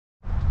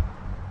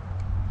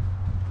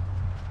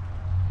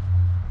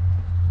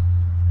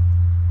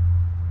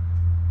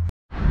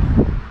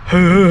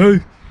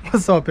Hey,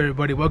 what's up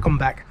everybody? Welcome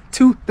back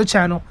to the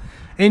channel.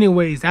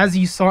 Anyways, as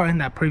you saw in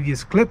that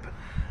previous clip,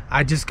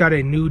 I just got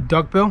a new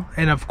duckbill,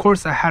 and of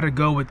course I had to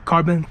go with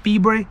carbon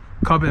fiber,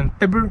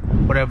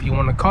 whatever you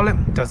want to call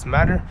it, doesn't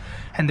matter.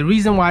 And the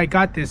reason why I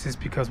got this is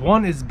because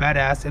one is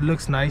badass, it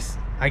looks nice.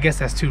 I guess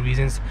that's two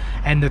reasons.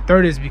 And the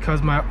third is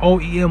because my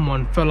OEM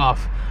one fell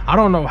off. I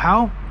don't know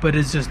how, but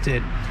it just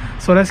did.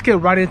 So let's get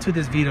right into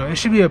this video. It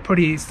should be a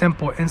pretty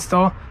simple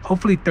install,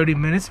 hopefully 30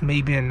 minutes,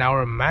 maybe an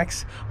hour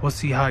max. We'll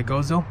see how it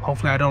goes though.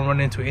 Hopefully I don't run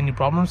into any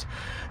problems.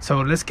 So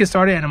let's get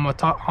started, and I'm gonna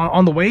talk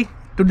on the way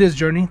through this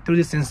journey, through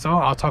this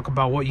install. I'll talk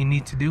about what you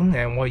need to do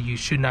and what you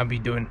should not be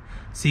doing.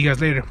 See you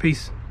guys later.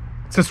 Peace.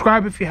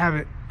 Subscribe if you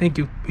haven't. Thank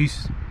you.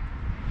 Peace.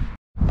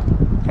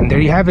 And there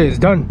you have it. It's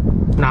done.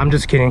 No, I'm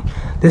just kidding.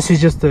 This is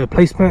just the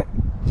placement,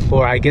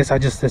 or I guess I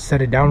just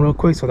set it down real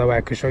quick so that way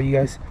I can show you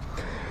guys.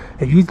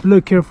 If you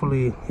look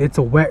carefully, it's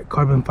a wet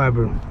carbon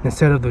fiber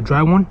instead of the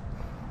dry one,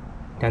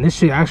 and this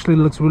shit actually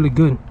looks really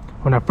good.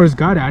 When I first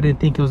got it, I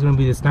didn't think it was gonna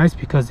be this nice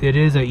because it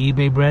is an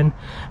eBay brand,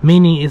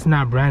 meaning it's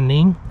not brand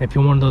name. If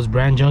you're one of those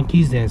brand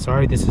junkies, then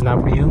sorry, this is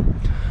not for you.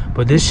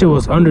 But this shit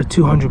was under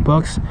 200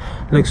 bucks.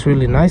 Looks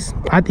really nice.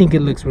 I think it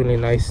looks really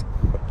nice.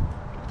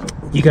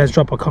 You guys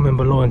drop a comment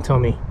below and tell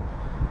me.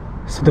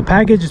 So the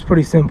package is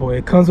pretty simple.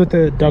 It comes with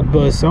the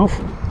duckbill itself.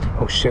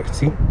 Oh shit,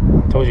 see,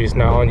 told you it's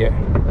not on yet.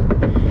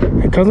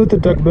 It comes with the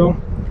duckbill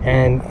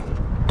and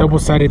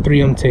double-sided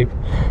 3M tape.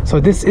 So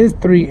this is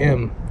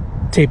 3M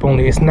tape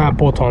only, it's not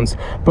bolt-ons,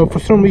 but for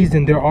some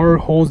reason there are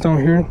holes down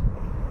here.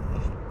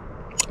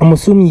 I'm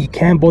assuming you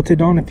can bolt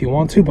it on if you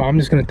want to, but I'm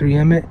just gonna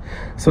 3M it.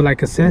 So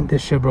like I said,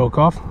 this shit broke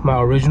off,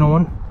 my original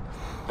one.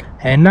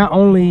 And not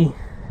only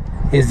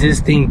is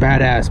this thing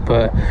badass,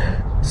 but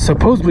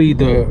supposedly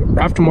the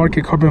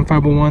aftermarket carbon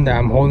fiber one that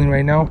I'm holding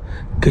right now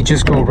could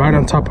just go right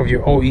on top of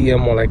your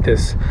OEM one like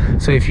this.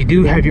 So if you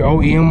do have your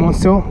OEM one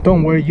still,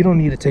 don't worry, you don't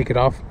need to take it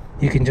off.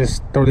 You can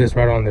just throw this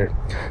right on there.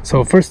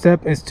 So first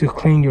step is to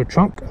clean your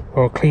trunk,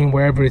 or clean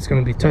wherever it's going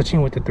to be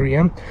touching with the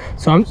 3M.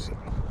 So I'm just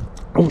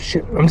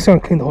going to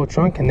clean the whole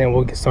trunk, and then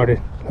we'll get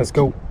started. Let's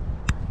go.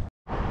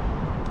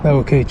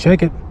 Okay,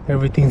 check it.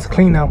 Everything's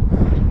clean now,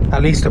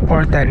 at least the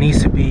part that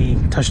needs to be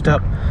touched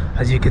up.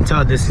 As you can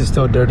tell, this is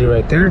still dirty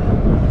right there,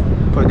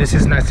 but this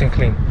is nice and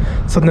clean.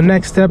 So the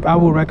next step I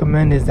will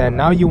recommend is that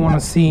now you want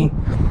to see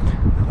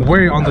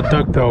where on the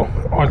duckbill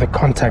are the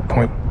contact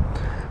point.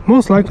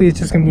 Most likely it's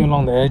just gonna be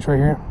along the edge right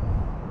here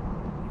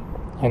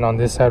and on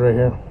this side right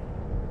here.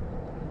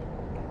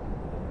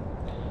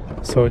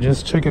 So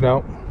just check it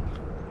out,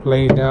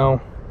 lay it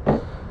down.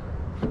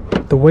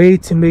 The way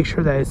to make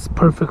sure that it's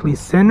perfectly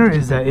centered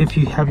is that if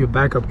you have your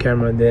backup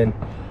camera, then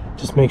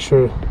just make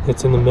sure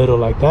it's in the middle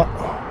like that.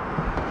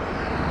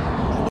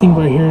 I think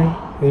right here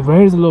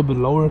is a little bit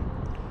lower,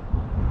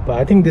 but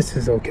I think this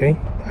is okay.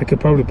 I could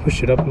probably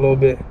push it up a little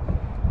bit,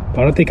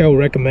 but I don't think I would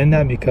recommend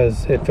that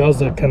because it feels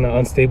like kind of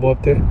unstable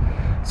up there.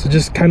 So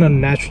just kind of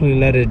naturally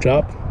let it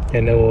drop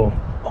and it will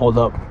hold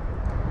up.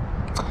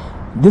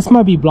 This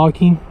might be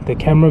blocking the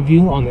camera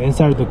view on the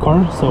inside of the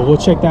car, so we'll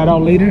check that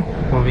out later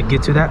when we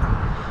get to that.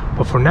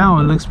 But for now,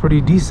 it looks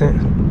pretty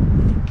decent.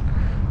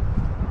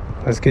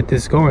 Let's get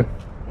this going.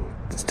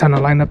 It's time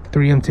to line up the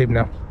 3M tape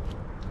now.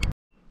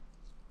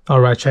 All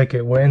right, check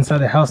it. We're inside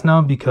the house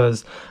now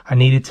because I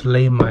needed to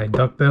lay my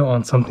duckbill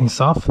on something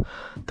soft.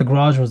 The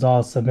garage was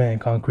all cement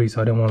and concrete,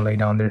 so I didn't want to lay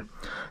down there.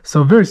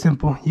 So very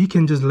simple. You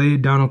can just lay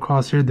it down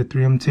across here, the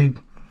 3M tape.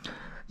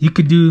 You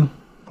could do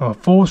a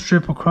full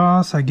strip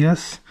across, I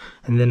guess,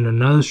 and then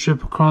another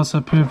strip across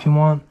up here if you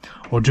want,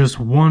 or just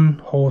one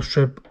whole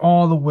strip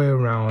all the way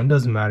around. It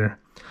doesn't matter.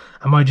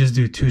 I might just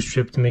do 2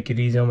 strips to make it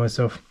easy on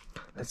myself.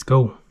 Let's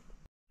go.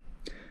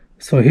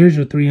 So here's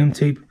your 3M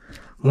tape.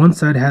 One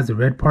side has the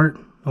red part,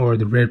 or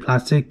the red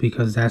plastic,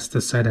 because that's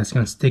the side that's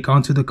going to stick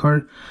onto the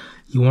card.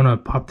 You want to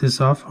pop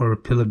this off or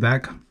peel it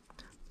back.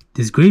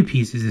 This gray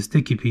piece is a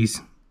sticky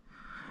piece,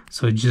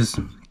 so just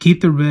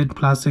keep the red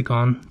plastic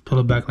on, peel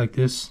it back like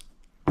this,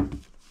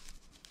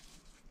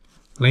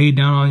 lay it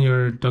down on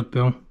your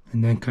duckbill,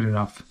 and then cut it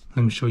off.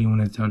 Let me show you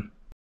when it's done.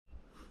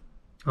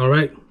 All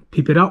right,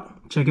 peep it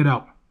out, check it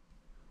out.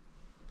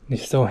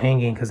 It's still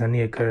hanging because I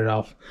need to cut it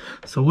off.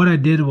 So what I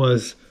did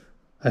was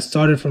I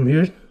started from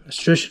here, I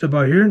stretched it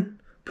about here,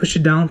 push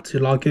it down to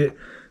lock it,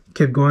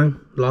 kept going,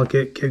 lock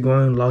it, kept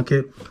going, lock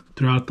it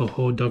throughout the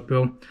whole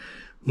duckbill.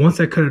 Once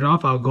I cut it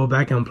off, I'll go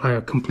back and apply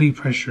a complete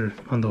pressure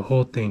on the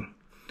whole thing.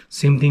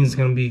 Same thing is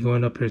going to be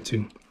going up here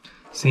too.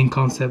 Same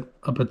concept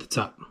up at the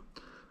top.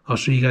 I'll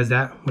show you guys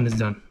that when it's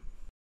done.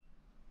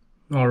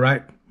 All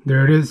right,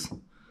 there it is.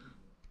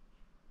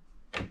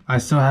 I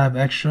still have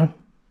extra.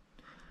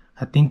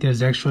 I think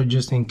there's extra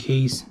just in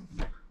case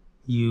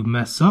you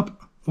mess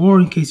up, or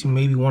in case you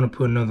maybe want to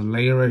put another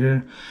layer right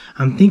here.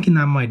 I'm thinking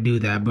I might do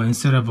that, but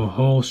instead of a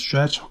whole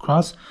stretch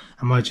across,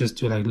 I might just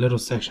do like little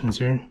sections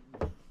here.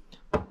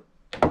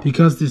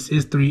 Because this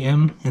is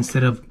 3M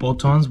instead of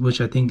bolt-ons,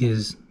 which I think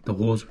is the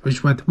holes,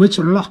 which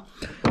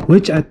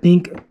I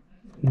think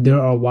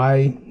there are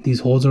why these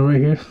holes are right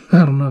here.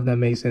 I don't know if that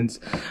makes sense,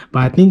 but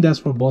I think that's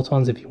for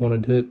bolt-ons if you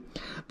want to do it.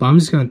 But I'm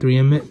just gonna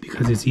 3M it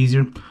because it's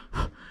easier.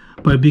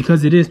 But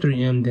because it is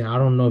 3M, then I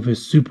don't know if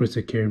it's super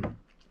secure.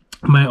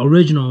 My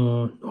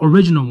original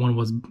one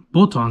was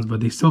bolt-ons, but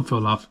they still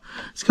fell off.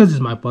 It's because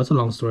it's my fault. It's a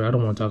long story. I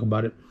don't want to talk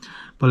about it.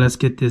 But let's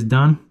get this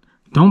done.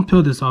 Don't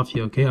peel this off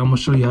yet, okay? I'm gonna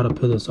show you how to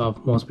peel this off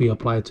once we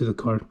apply it to the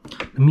car.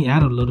 Let me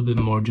add a little bit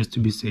more just to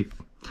be safe.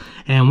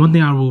 And one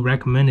thing I will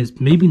recommend is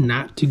maybe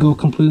not to go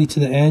completely to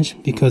the edge,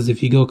 because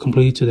if you go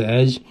completely to the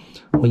edge,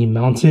 when you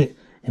mount it,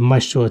 it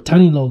might show a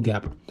tiny little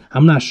gap.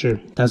 I'm not sure.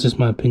 That's just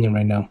my opinion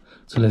right now.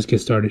 So let's get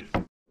started.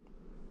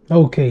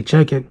 Okay,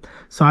 check it.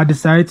 So I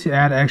decided to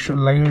add extra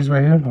layers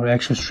right here, or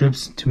extra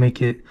strips, to make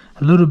it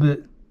a little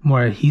bit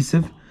more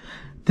adhesive.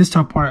 This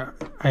top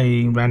part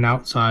I ran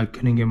out, so I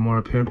couldn't get more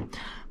up here.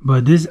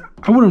 But this,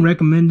 I wouldn't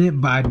recommend it,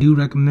 but I do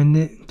recommend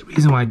it. The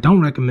reason why I don't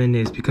recommend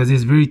it is because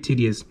it's very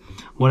tedious.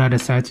 What I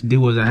decided to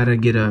do was I had to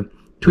get a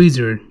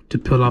tweezer to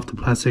peel off the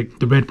plastic,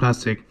 the red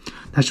plastic.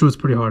 That shit was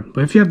pretty hard.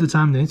 But if you have the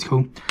time, then it's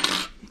cool.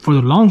 For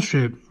the long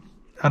strip,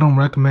 I don't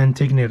recommend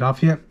taking it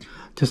off yet.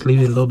 Just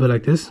leave it a little bit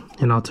like this,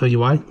 and I'll tell you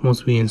why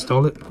once we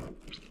install it,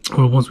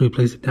 or once we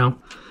place it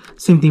down.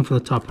 Same thing for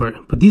the top part.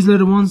 But these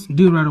little ones,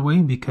 do it right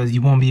away, because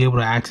you won't be able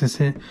to access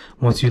it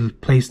once you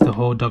place the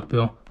whole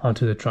duckbill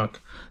onto the trunk.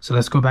 So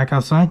let's go back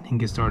outside and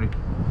get started.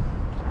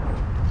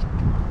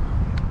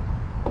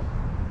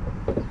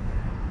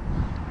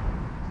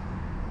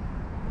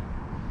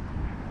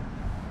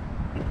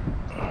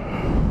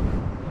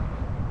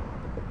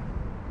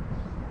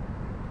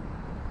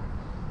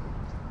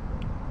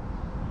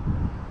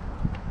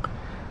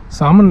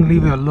 So I'm gonna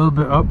leave it a little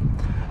bit up.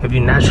 If you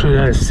naturally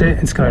let it sit,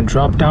 it's gonna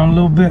drop down a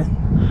little bit.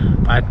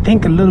 But I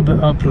think a little bit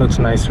up looks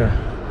nicer.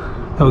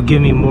 It'll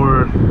give me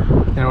more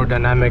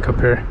aerodynamic up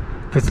here.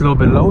 If it's a little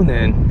bit low,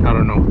 then I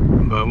don't know,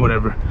 but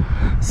whatever.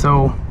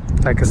 So,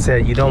 like I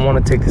said, you don't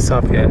want to take this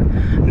off yet.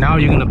 Now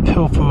you're gonna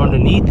peel from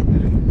underneath,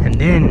 and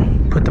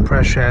then put the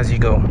pressure as you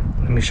go.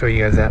 Let me show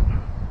you guys that.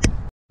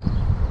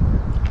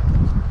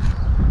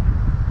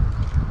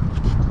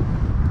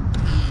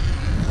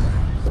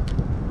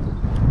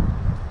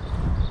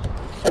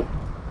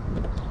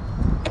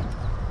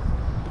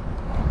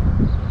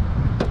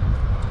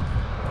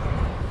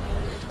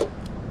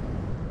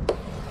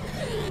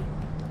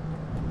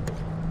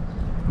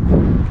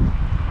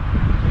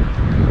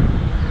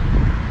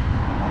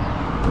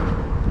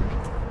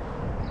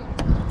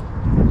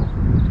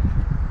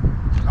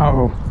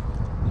 Uh-oh,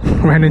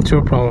 ran into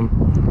a problem.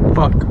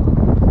 Fuck.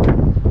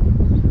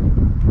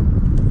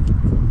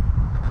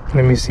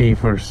 Let me see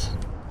first.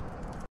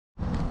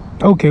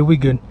 Okay, we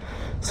good.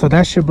 So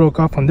that shit broke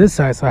off on this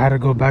side, so I had to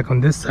go back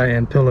on this side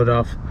and peel it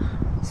off.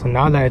 So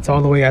now that it's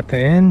all the way at the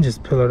end,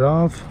 just peel it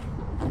off.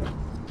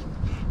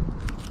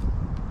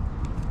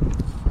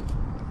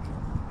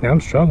 Now I'm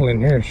struggling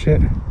here,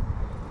 shit.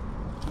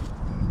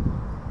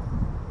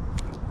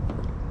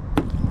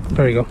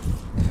 There you go.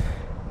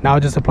 Now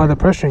just apply the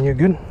pressure and you're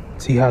good.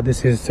 See how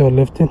this is still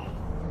lifted?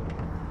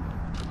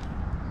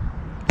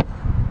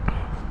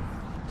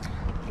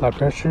 Apply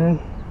pressure.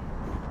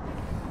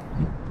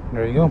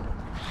 There you go.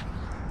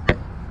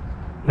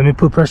 Let me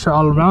put pressure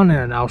all around it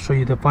and I'll show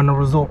you the final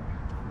result.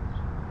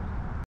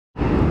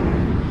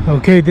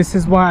 Okay, this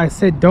is why I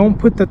said don't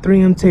put the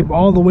 3M tape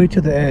all the way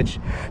to the edge,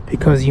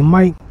 because you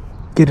might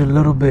get a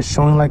little bit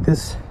showing like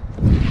this.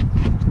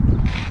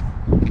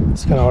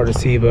 It's kind of hard to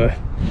see, but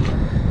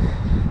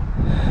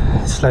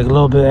it's like a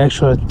little bit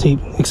extra tape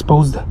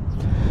exposed.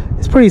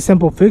 It's pretty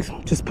simple fix.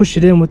 Just push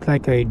it in with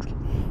like a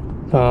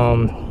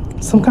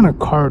some kind of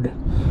card,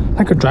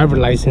 like a driver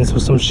license or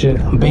some shit.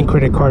 A bank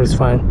credit card is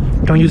fine.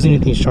 Don't use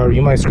anything sharp,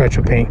 you might scratch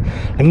your paint.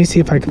 Let me see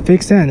if I can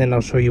fix that, and then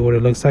I'll show you what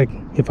it looks like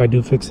if I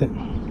do fix it.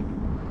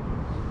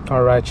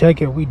 All right,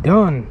 check it. We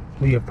done.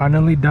 We are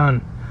finally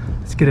done.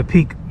 Let's get a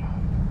peek.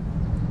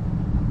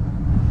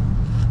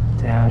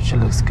 Damn, shit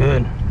looks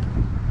good.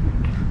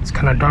 It's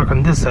kind of dark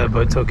on this side,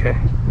 but it's okay.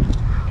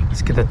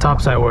 Let's get the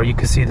top side where you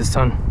can see the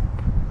sun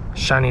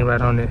shining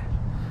right on it.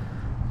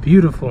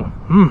 Beautiful.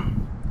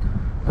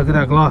 Look at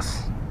that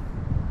gloss.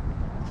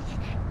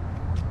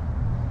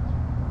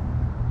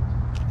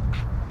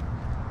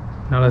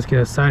 Now let's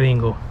get a side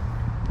angle.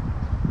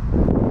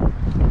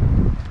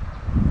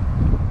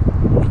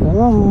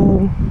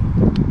 Ooh.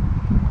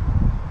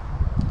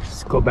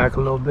 Just go back a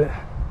little bit.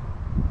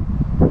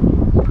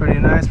 Pretty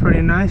nice,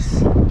 pretty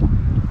nice.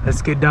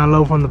 Let's get down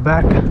low from the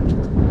back.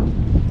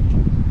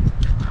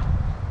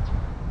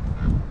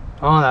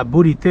 Oh, that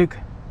booty thick.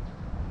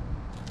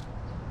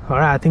 All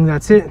right, I think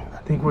that's it. I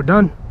think we're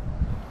done.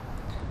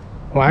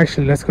 Well,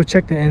 actually, let's go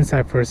check the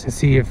inside first and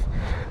see if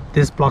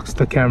this blocks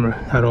the camera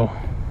at all.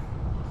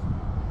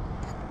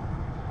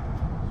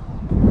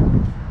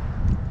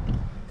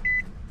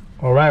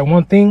 All right,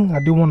 one thing I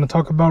do want to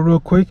talk about real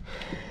quick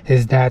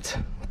is that,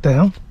 what the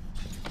hell?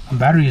 The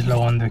battery is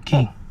low on the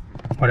key.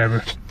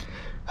 Whatever.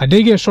 I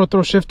did get a short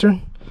throw shifter.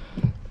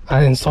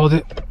 I installed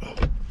it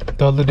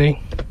the other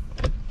day.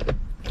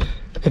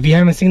 If you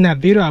haven't seen that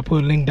video, I'll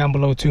put a link down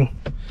below too.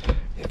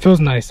 feels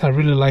nice. I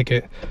really like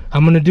it.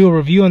 I'm gonna do a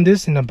review on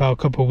this in about a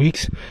couple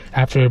weeks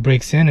after it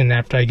breaks in and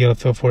after I get a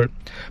feel for it.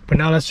 But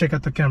now let's check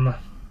out the camera.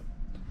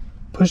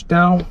 Push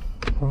down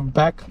from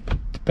back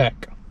to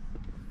back.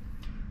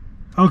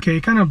 Okay,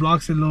 it kind of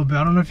blocks it a little bit.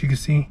 I don't know if you can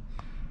see.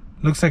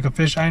 Looks like a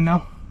fisheye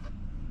now.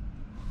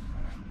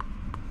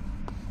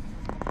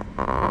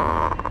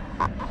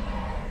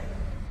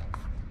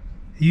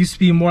 It used to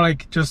be more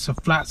like just a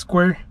flat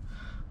square,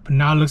 but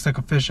now it looks like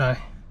a fisheye.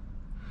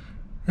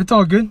 It's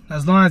all good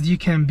as long as you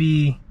can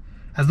be,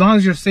 as long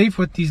as you're safe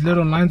with these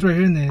little lines right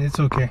here, then it's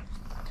okay.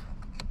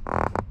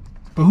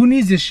 But who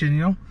needs this shit, you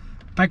know?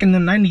 Back in the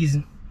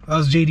 90s,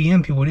 us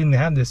JDM people didn't even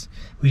have this.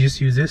 We just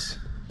use this,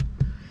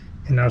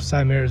 and our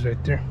side mirrors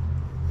right there.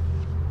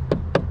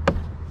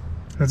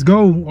 Let's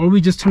go, or we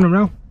just turn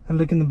around and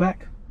look in the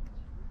back.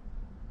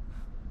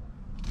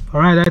 All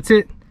right, that's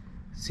it.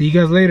 See you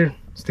guys later.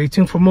 Stay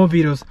tuned for more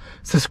videos.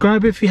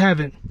 Subscribe if you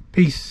haven't.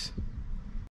 Peace.